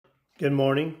Good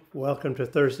morning. Welcome to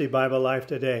Thursday Bible Life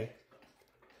Today.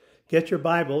 Get your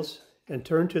Bibles and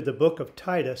turn to the book of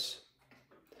Titus.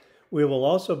 We will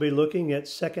also be looking at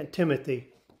 2 Timothy.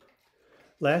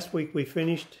 Last week we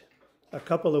finished a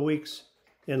couple of weeks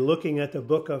in looking at the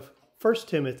book of 1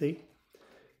 Timothy.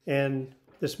 And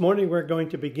this morning we're going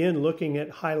to begin looking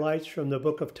at highlights from the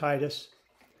book of Titus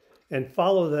and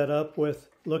follow that up with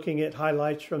looking at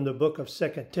highlights from the book of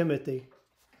 2 Timothy.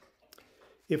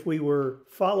 If we were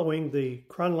following the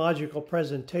chronological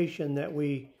presentation that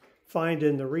we find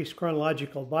in the Reese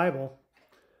Chronological Bible,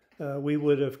 we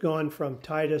would have gone from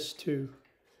Titus to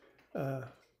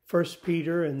 1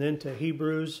 Peter and then to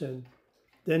Hebrews and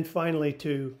then finally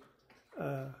to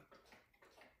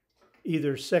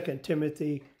either 2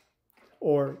 Timothy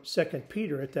or 2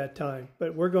 Peter at that time.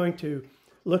 But we're going to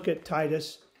look at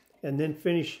Titus and then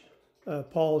finish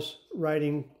Paul's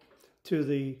writing to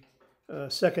the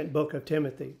second book of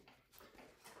Timothy.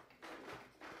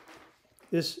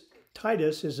 This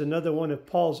Titus is another one of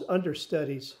Paul's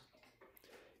understudies.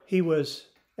 He was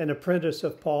an apprentice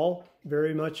of Paul,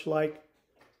 very much like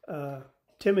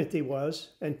Timothy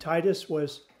was, and Titus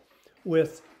was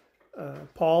with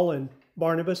Paul and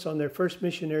Barnabas on their first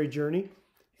missionary journey.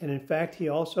 And in fact, he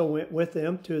also went with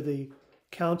them to the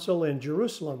council in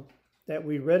Jerusalem that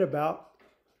we read about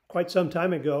quite some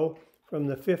time ago, from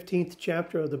the 15th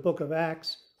chapter of the book of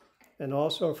Acts, and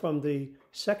also from the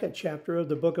 2nd chapter of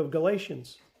the book of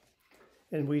Galatians.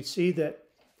 And we see that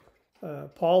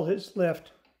Paul has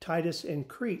left Titus in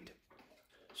Crete.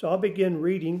 So I'll begin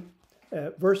reading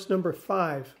verse number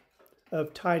 5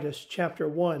 of Titus chapter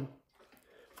 1.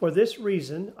 For this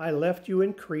reason I left you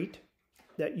in Crete,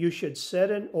 that you should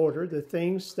set in order the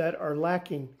things that are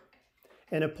lacking,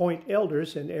 and appoint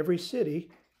elders in every city,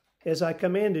 as I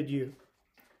commanded you.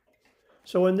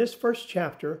 So in this first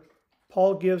chapter,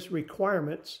 Paul gives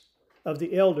requirements of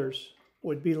the elders,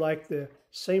 would be like the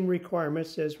same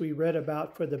requirements as we read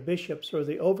about for the bishops or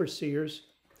the overseers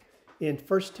in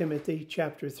 1 Timothy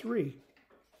chapter 3.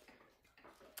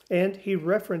 And he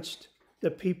referenced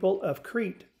the people of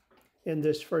Crete in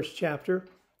this first chapter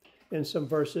in some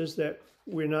verses that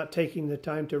we're not taking the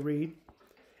time to read.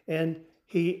 And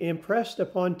he impressed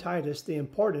upon Titus the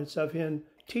importance of him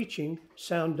teaching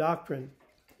sound doctrine,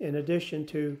 in addition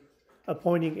to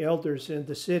appointing elders in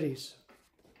the cities.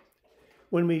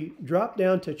 When we drop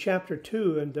down to chapter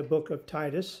 2 in the book of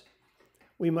Titus,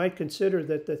 we might consider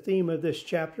that the theme of this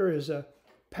chapter is a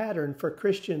pattern for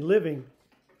Christian living,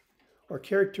 or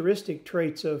characteristic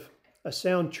traits of a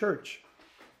sound church.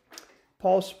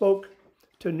 Paul spoke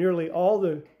to nearly all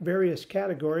the various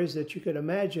categories that you could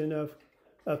imagine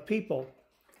of people.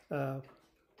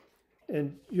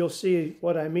 And you'll see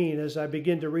what I mean as I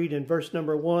begin to read in verse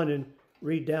number 1 and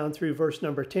read down through verse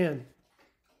number 10.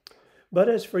 But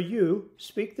as for you,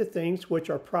 speak the things which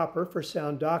are proper for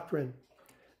sound doctrine,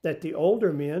 that the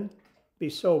older men be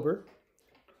sober,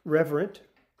 reverent,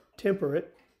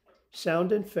 temperate,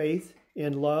 sound in faith,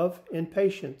 in love, in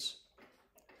patience.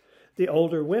 The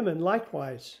older women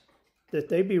likewise, that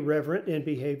they be reverent in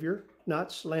behavior,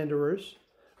 not slanderers,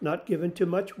 not given to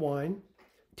much wine,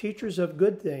 teachers of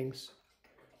good things,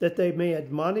 that they may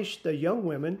admonish the young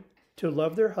women to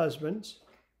love their husbands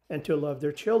and to love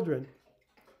their children,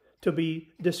 to be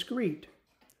discreet,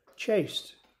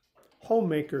 chaste,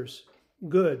 homemakers,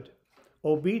 good,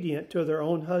 obedient to their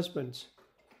own husbands,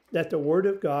 that the word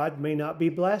of God may not be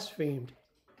blasphemed.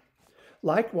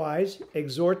 Likewise,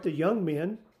 exhort the young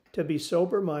men to be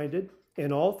sober-minded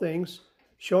in all things,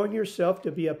 showing yourself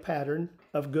to be a pattern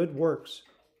of good works.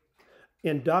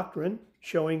 In doctrine,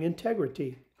 showing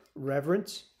integrity,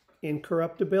 reverence,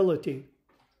 incorruptibility,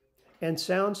 and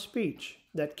sound speech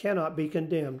that cannot be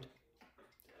condemned,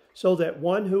 so that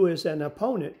one who is an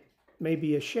opponent may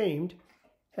be ashamed,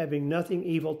 having nothing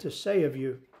evil to say of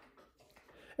you.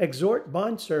 Exhort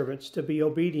bondservants to be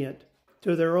obedient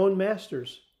to their own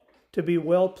masters, to be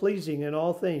well-pleasing in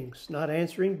all things, not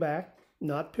answering back,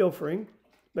 not pilfering,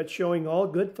 but showing all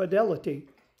good fidelity,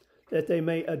 that they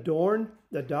may adorn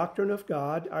the doctrine of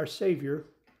God, our Savior,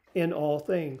 in all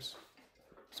things.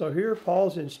 So here are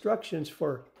Paul's instructions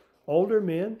for older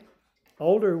men,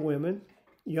 older women,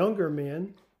 younger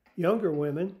men, younger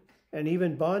women, and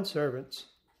even bondservants.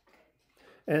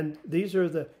 And these are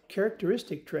the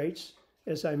characteristic traits,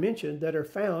 as I mentioned, that are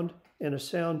found in a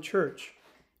sound church,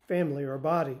 family, or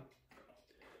body.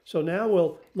 So now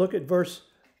we'll look at verse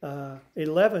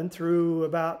 11 through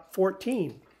about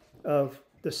 14 of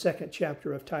the second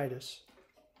chapter of Titus,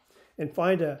 and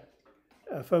find a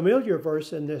familiar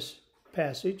verse in this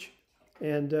passage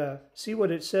and see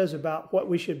what it says about what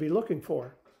we should be looking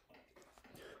for.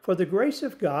 For the grace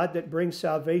of God that brings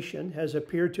salvation has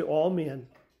appeared to all men,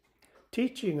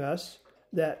 teaching us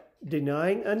that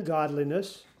denying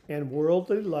ungodliness and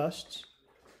worldly lusts,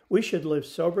 we should live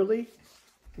soberly,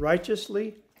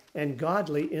 righteously, and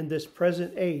godly in this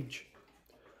present age,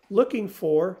 looking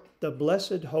for the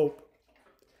blessed hope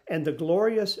and the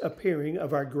glorious appearing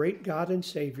of our great God and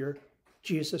Savior,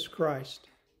 Jesus Christ,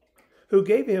 who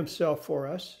gave himself for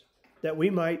us, that we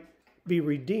might be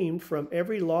redeemed from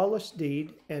every lawless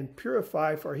deed and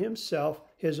purify for himself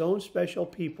his own special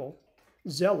people,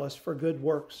 zealous for good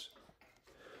works.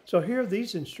 So here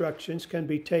these instructions can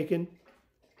be taken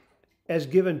as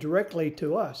given directly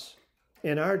to us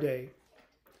in our day.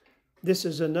 This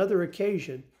is another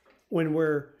occasion when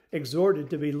we're exhorted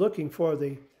to be looking for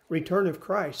the return of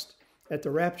Christ at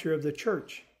the rapture of the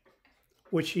church,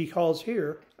 which he calls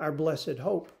here our blessed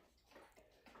hope.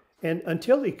 And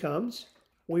until he comes,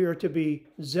 we are to be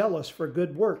zealous for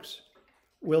good works.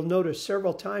 We'll notice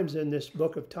several times in this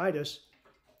book of Titus,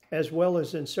 as well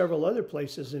as in several other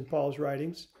places in Paul's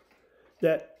writings,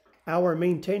 that our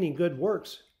maintaining good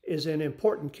works is an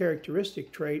important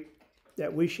characteristic trait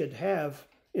that we should have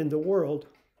in the world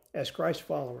as Christ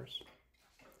followers.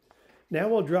 Now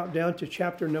we'll drop down to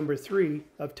chapter number 3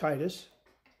 of Titus,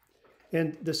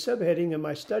 and the subheading in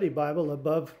my study Bible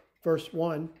above verse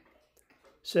 1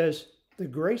 says, "The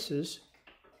graces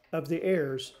of the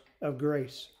heirs of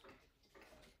grace."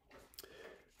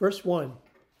 Verse 1,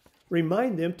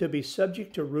 "Remind them to be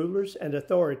subject to rulers and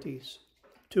authorities,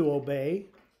 to obey,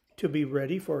 to be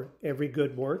ready for every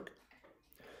good work,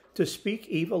 to speak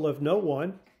evil of no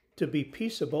one, to be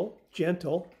peaceable,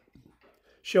 gentle,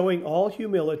 showing all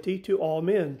humility to all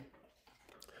men.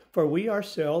 For we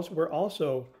ourselves were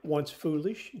also once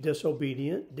foolish,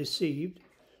 disobedient, deceived,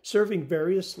 serving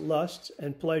various lusts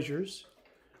and pleasures,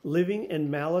 living in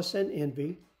malice and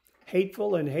envy,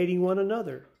 hateful and hating one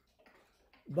another.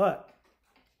 But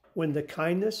when the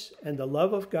kindness and the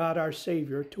love of God our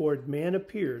Savior toward man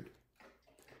appeared,"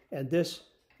 and this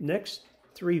next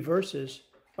 3 verses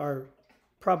are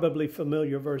probably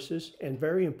familiar verses and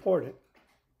very important,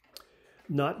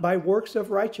 "Not by works of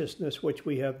righteousness which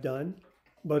we have done,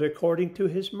 but according to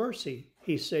his mercy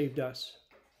he saved us,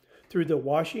 through the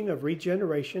washing of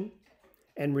regeneration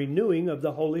and renewing of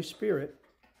the Holy Spirit,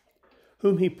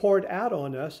 whom he poured out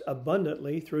on us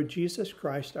abundantly through Jesus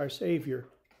Christ our Savior,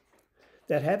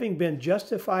 that having been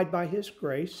justified by his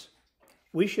grace,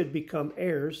 we should become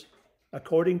heirs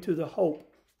according to the hope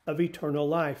of eternal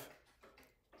life.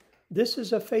 This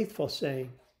is a faithful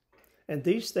saying, and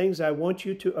these things I want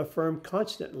you to affirm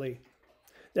constantly,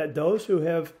 that those who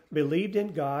have believed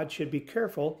in God should be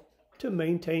careful to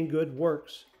maintain good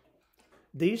works.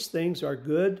 These things are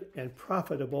good and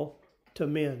profitable to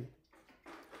men."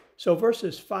 So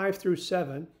verses 5 through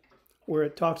 7, where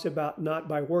it talks about not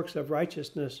by works of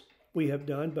righteousness we have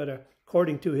done, but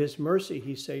according to his mercy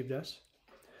he saved us,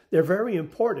 they're very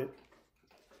important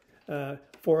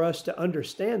for us to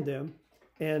understand them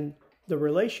and the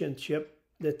relationship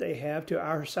that they have to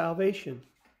our salvation.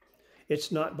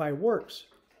 It's not by works,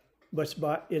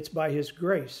 but it's by his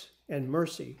grace and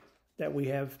mercy that we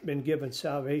have been given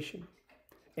salvation.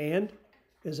 And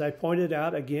as I pointed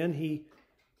out again, he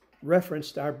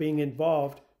referenced our being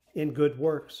involved in good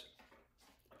works.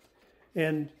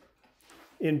 And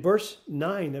in verse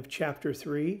 9 of chapter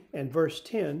 3 and verse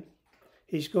 10,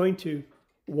 he's going to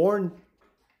warn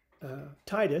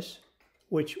Titus,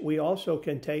 which we also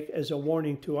can take as a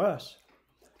warning to us,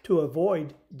 to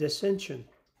avoid dissension.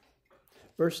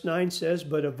 Verse 9 says,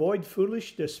 "But avoid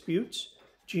foolish disputes,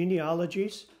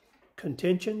 genealogies,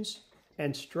 contentions,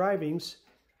 and strivings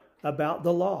about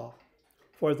the law,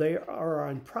 for they are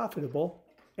unprofitable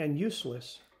and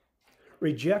useless.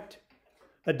 Reject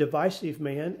a divisive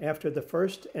man after the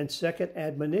first and second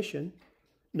admonition,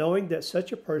 knowing that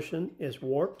such a person is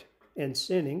warped and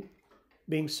sinning,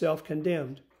 being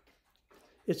self-condemned."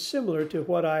 It's similar to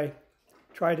what I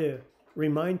try to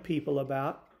remind people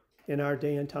about in our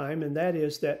day and time, and that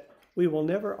is that we will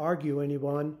never argue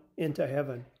anyone into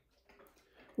heaven.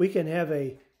 We can have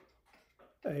a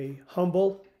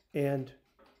humble and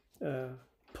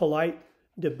polite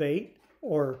debate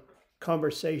or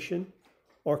conversation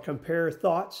or compare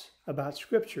thoughts about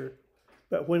Scripture,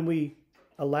 but when we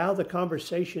allow the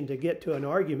conversation to get to an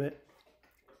argument,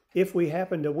 if we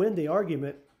happen to win the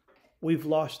argument, we've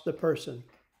lost the person.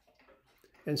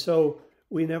 And so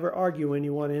we never argue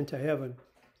anyone into heaven.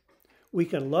 We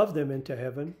can love them into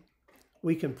heaven.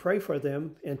 We can pray for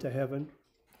them into heaven,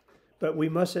 but we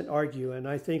mustn't argue. And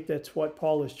I think that's what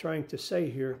Paul is trying to say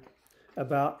here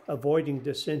about avoiding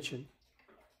dissension.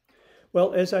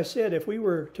 Well, as I said, if we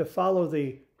were to follow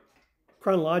the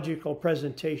chronological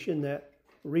presentation that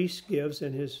Reese gives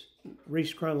in his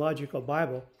Reese Chronological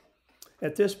Bible,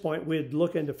 at this point we'd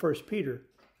look into 1 Peter,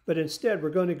 but instead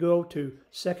we're going to go to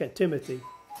 2 Timothy,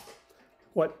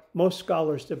 what most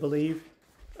scholars believe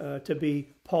to be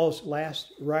Paul's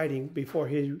last writing before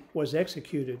he was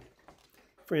executed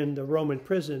in the Roman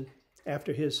prison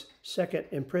after his second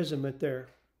imprisonment there.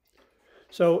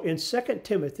 So in 2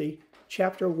 Timothy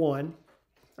chapter 1,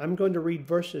 I'm going to read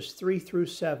verses 3 through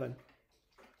 7.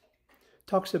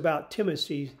 Talks about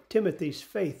Timothy's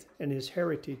faith and his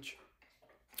heritage.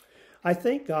 I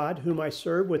thank God, whom I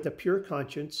serve with a pure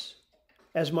conscience,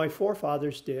 as my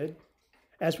forefathers did,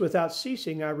 as without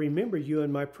ceasing I remember you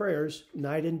in my prayers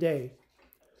night and day.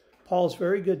 Paul's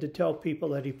very good to tell people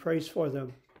that he prays for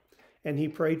them. And he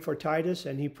prayed for Titus,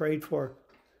 and he prayed for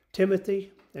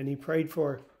Timothy, and he prayed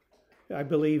for, I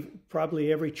believe,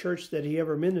 probably every church that he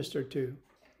ever ministered to.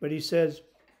 But he says,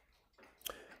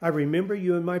 I remember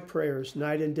you in my prayers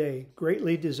night and day,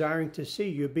 greatly desiring to see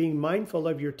you, being mindful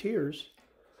of your tears,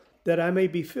 that I may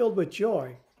be filled with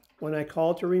joy when I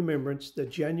call to remembrance the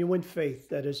genuine faith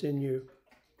that is in you,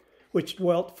 which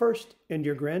dwelt first in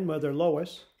your grandmother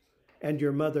Lois and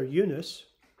your mother Eunice,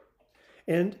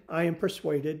 and I am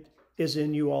persuaded is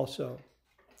in you also.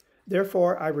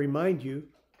 Therefore I remind you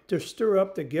to stir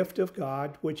up the gift of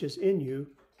God which is in you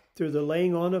through the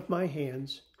laying on of my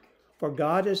hands, for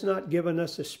God has not given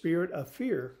us a spirit of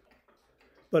fear,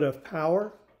 but of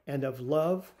power and of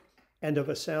love and of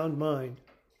a sound mind.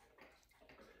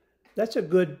 That's a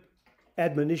good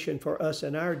admonition for us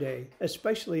in our day,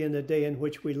 especially in the day in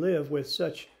which we live with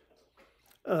such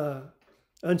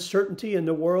uncertainty in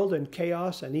the world and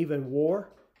chaos and even war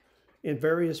in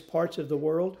various parts of the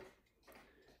world.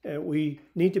 We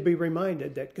need to be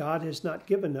reminded that God has not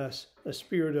given us a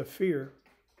spirit of fear,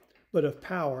 but of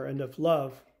power and of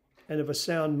love and of a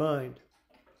sound mind.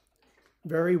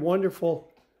 Very wonderful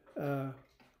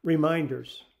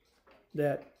reminders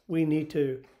that we need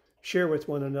to share with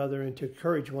one another and to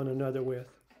encourage one another with.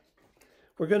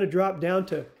 We're going to drop down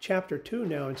to chapter 2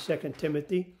 now in 2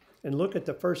 Timothy and look at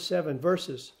the first 7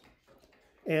 verses.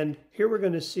 And here we're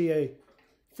going to see a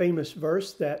famous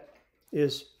verse that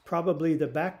is probably the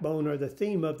backbone or the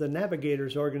theme of the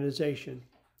Navigators organization.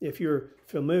 If you're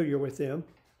familiar with them,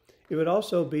 it would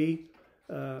also be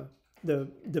the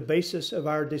basis of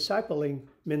our discipling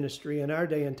ministry in our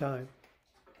day and time.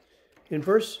 In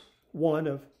verse 1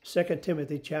 of 2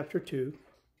 Timothy chapter 2,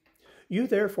 you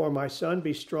therefore, my son,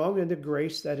 be strong in the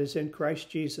grace that is in Christ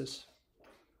Jesus.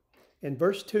 And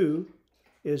verse 2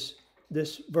 is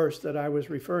this verse that I was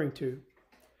referring to.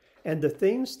 And the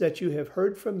things that you have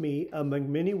heard from me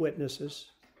among many witnesses,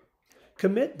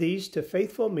 commit these to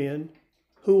faithful men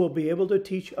who will be able to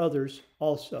teach others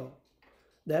also.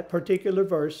 That particular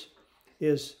verse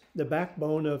is the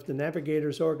backbone of the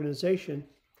Navigators organization,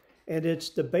 and it's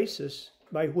the basis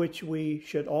by which we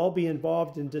should all be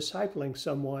involved in discipling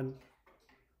someone.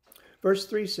 Verse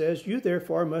 3 says, you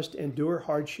therefore must endure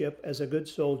hardship as a good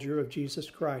soldier of Jesus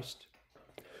Christ.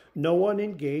 No one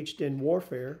engaged in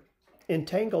warfare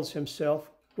entangles himself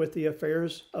with the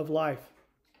affairs of life,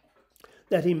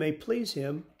 that he may please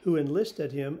him who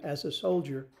enlisted him as a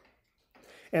soldier.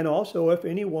 And also, if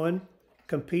anyone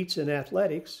competes in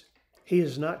athletics, he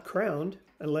is not crowned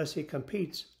unless he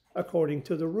competes according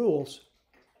to the rules.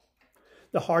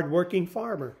 The hard-working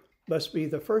farmer must be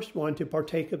the first one to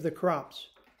partake of the crops.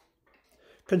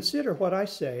 Consider what I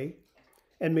say,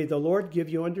 and may the Lord give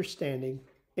you understanding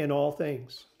in all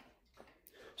things.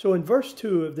 So in verse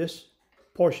 2 of this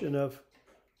portion of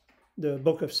the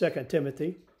book of 2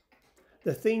 Timothy,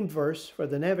 the theme verse for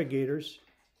the Navigators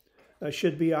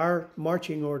should be our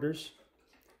marching orders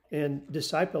in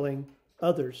discipling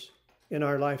others in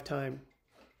our lifetime.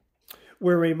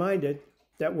 We're reminded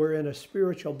that we're in a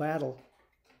spiritual battle,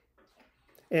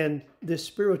 and this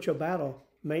spiritual battle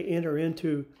may enter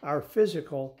into our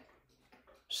physical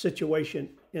situation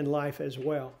in life as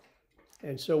well.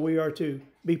 And so we are to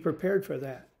be prepared for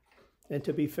that and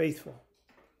to be faithful.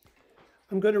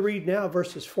 I'm going to read now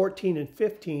verses 14 and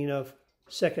 15 of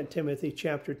 2 Timothy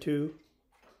chapter 2.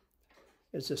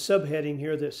 It's a subheading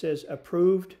here that says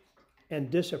approved and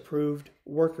disapproved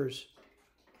workers.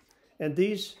 And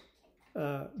these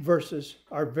verses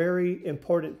are very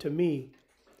important to me,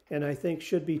 and I think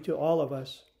should be to all of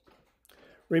us.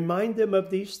 Remind them of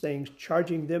these things,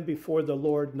 charging them before the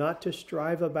Lord not to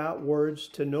strive about words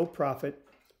to no profit,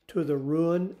 to the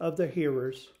ruin of the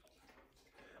hearers,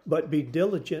 but be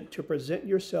diligent to present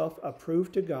yourself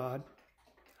approved to God,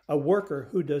 a worker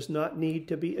who does not need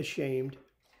to be ashamed,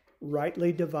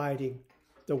 rightly dividing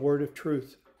the word of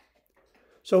truth.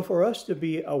 So for us to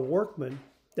be a workman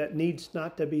that needs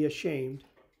not to be ashamed,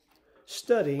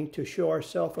 studying to show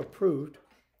ourselves approved,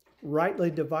 rightly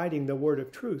dividing the word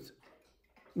of truth,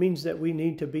 means that we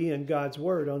need to be in God's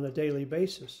word on a daily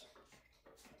basis.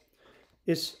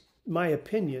 It's my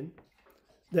opinion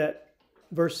that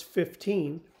verse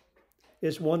 15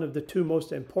 is one of the two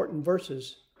most important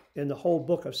verses in the whole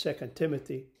book of 2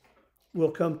 Timothy.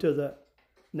 We'll come to the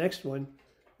next one,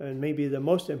 and maybe the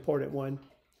most important one,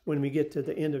 when we get to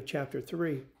the end of chapter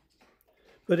 3.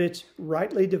 But it's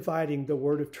rightly dividing the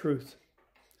word of truth.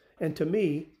 And to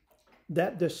me,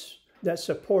 that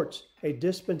supports a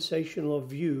dispensational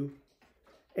view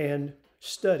and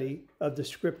study of the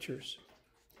scriptures.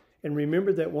 And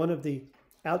remember that one of the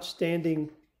outstanding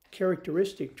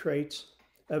characteristic traits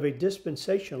of a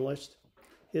dispensationalist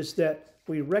is that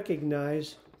we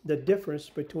recognize the difference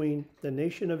between the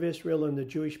nation of Israel and the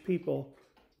Jewish people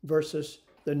versus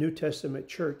the New Testament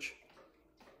church.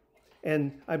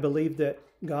 And I believe that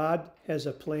God has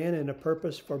a plan and a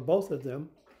purpose for both of them,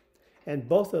 and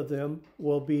both of them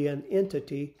will be an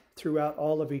entity throughout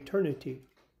all of eternity,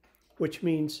 which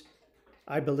means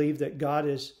I believe that God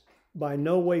is by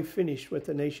no way finished with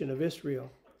the nation of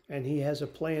Israel, and he has a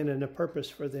plan and a purpose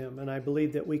for them. And I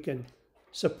believe that we can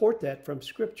support that from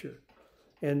Scripture.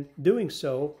 And doing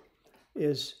so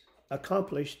is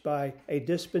accomplished by a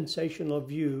dispensational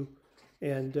view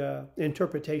and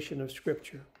interpretation of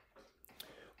Scripture.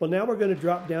 Well, now we're going to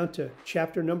drop down to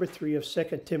chapter number 3 of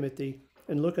 2 Timothy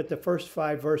and look at the first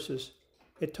 5 verses.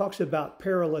 It talks about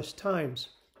perilous times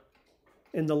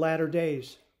in the latter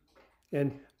days.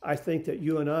 And I think that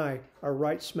you and I are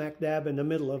right smack dab in the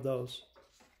middle of those.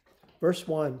 Verse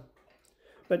 1,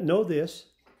 but know this,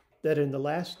 that in the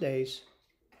last days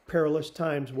perilous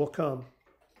times will come.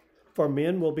 For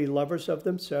men will be lovers of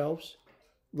themselves,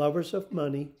 lovers of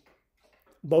money,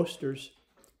 boasters,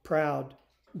 proud,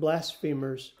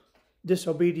 blasphemers,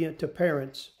 disobedient to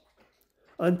parents,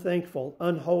 unthankful,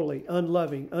 unholy,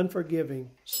 unloving,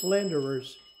 unforgiving,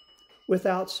 slanderers,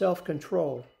 without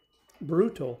self-control,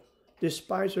 brutal,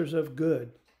 despisers of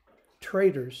good,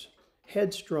 traitors,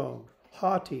 headstrong,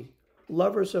 haughty,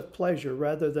 lovers of pleasure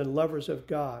rather than lovers of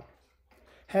God,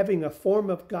 having a form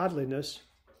of godliness,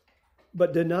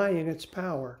 but denying its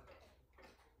power.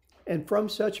 And from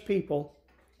such people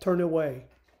turn away.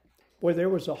 Boy, there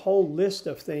was a whole list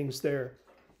of things there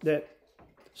that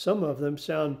some of them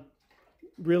sound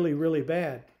really, really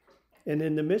bad. And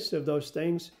in the midst of those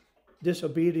things,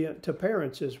 disobedient to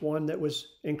parents is one that was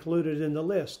included in the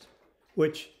list,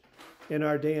 which in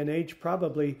our day and age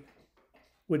probably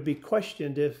would be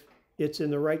questioned if it's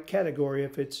in the right category,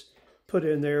 if it's put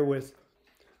in there with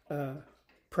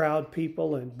proud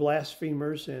people and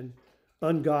blasphemers and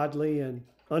ungodly and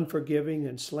unforgiving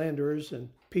and slanderers and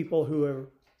people who are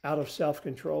out of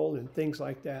self-control and things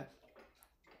like that.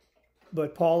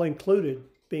 But Paul included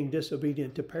being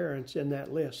disobedient to parents in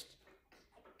that list.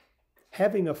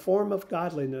 Having a form of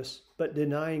godliness, but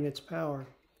denying its power.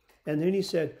 And then he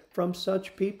said, from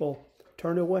such people,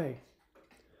 turn away.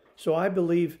 So I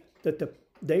believe that the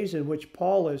days in which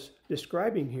Paul is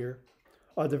describing here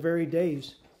are the very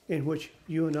days in which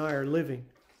you and I are living.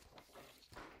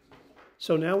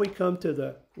 So now we come to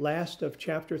the last of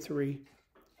chapter 3,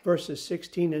 verses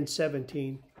 16 and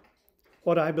 17,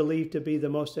 what I believe to be the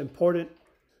most important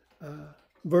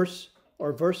verse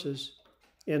or verses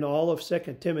in all of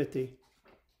 2 Timothy,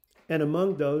 and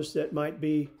among those that might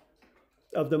be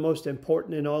of the most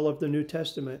important in all of the New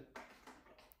Testament.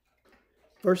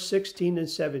 Verse 16 and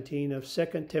 17 of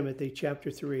 2 Timothy chapter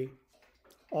 3,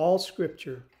 all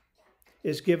Scripture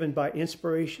is given by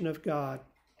inspiration of God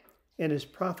and is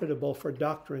profitable for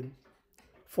doctrine,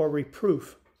 for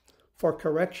reproof, for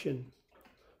correction,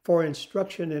 for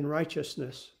instruction in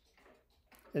righteousness.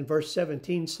 And verse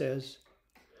 17 says,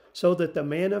 so that the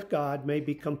man of God may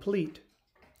be complete,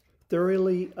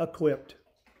 thoroughly equipped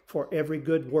for every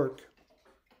good work.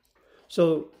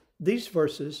 So these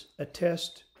verses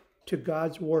attest to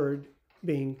God's word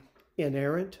being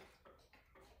inerrant,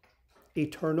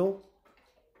 eternal,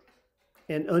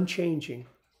 and unchanging.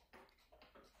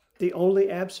 The only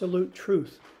absolute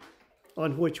truth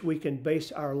on which we can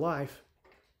base our life,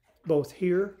 both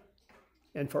here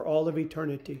and for all of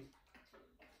eternity.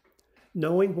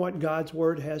 Knowing what God's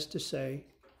word has to say,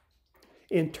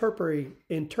 interpreting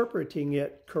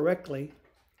it correctly,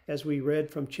 as we read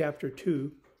from chapter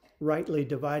 2, rightly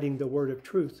dividing the word of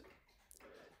truth.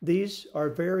 These are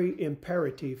very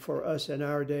imperative for us in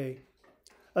our day,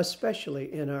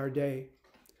 especially in our day,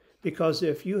 because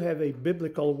if you have a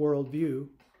biblical worldview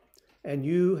and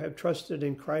you have trusted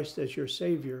in Christ as your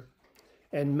Savior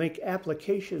and make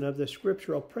application of the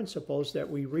scriptural principles that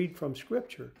we read from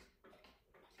Scripture,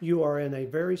 you are in a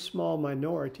very small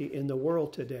minority in the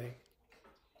world today.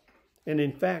 And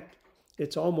in fact,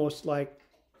 it's almost like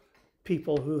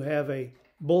people who have a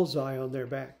bullseye on their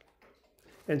back.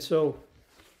 And so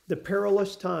the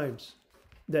perilous times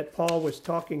that Paul was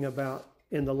talking about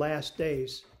in the last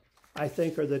days, I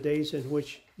think are the days in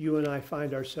which you and I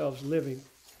find ourselves living.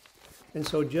 And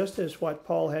so just as what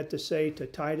Paul had to say to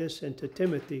Titus and to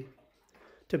Timothy,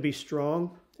 to be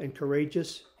strong and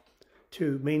courageous,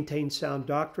 to maintain sound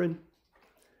doctrine,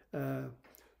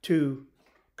 to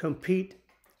compete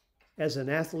as an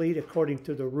athlete according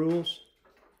to the rules,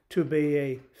 to be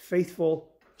a faithful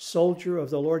soldier of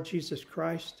the Lord Jesus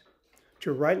Christ,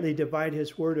 to rightly divide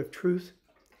his word of truth,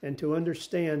 and to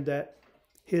understand that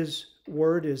his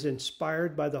word is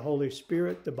inspired by the Holy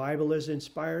Spirit. The Bible is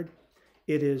inspired.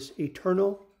 It is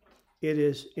eternal. It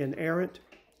is inerrant,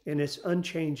 and it's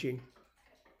unchanging,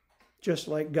 just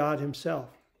like God himself.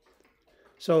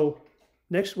 So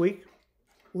next week,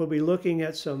 we'll be looking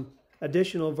at some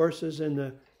additional verses in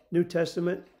the New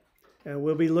Testament, and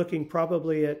we'll be looking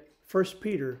probably at 1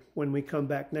 Peter when we come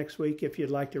back next week, if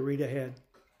you'd like to read ahead.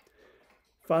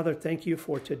 Father, thank you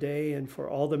for today and for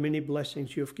all the many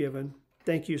blessings you've given.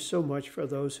 Thank you so much for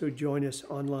those who join us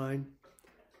online.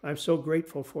 I'm so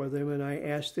grateful for them, and I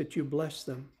ask that you bless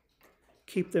them.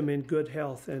 Keep them in good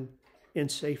health and in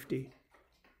safety.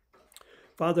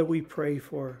 Father, we pray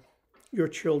for your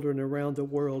children around the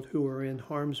world who are in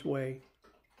harm's way,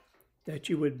 that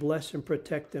you would bless and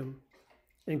protect them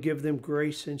and give them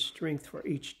grace and strength for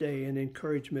each day and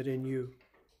encouragement in you.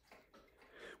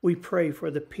 We pray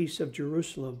for the peace of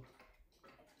Jerusalem.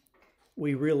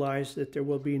 We realize that there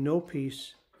will be no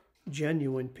peace,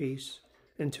 genuine peace,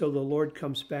 until the Lord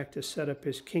comes back to set up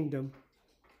his kingdom,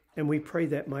 and we pray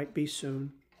that might be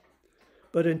soon.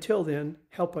 But until then,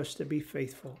 help us to be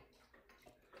faithful.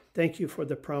 Thank you for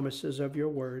the promises of your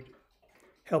word.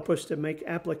 Help us to make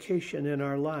application in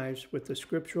our lives with the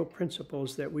scriptural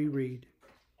principles that we read.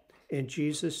 In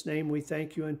Jesus' name we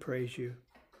thank you and praise you.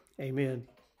 Amen.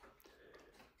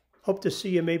 Hope to see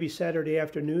you maybe Saturday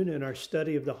afternoon in our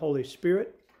study of the Holy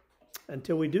Spirit.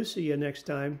 Until we do see you next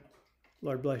time,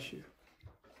 Lord bless you.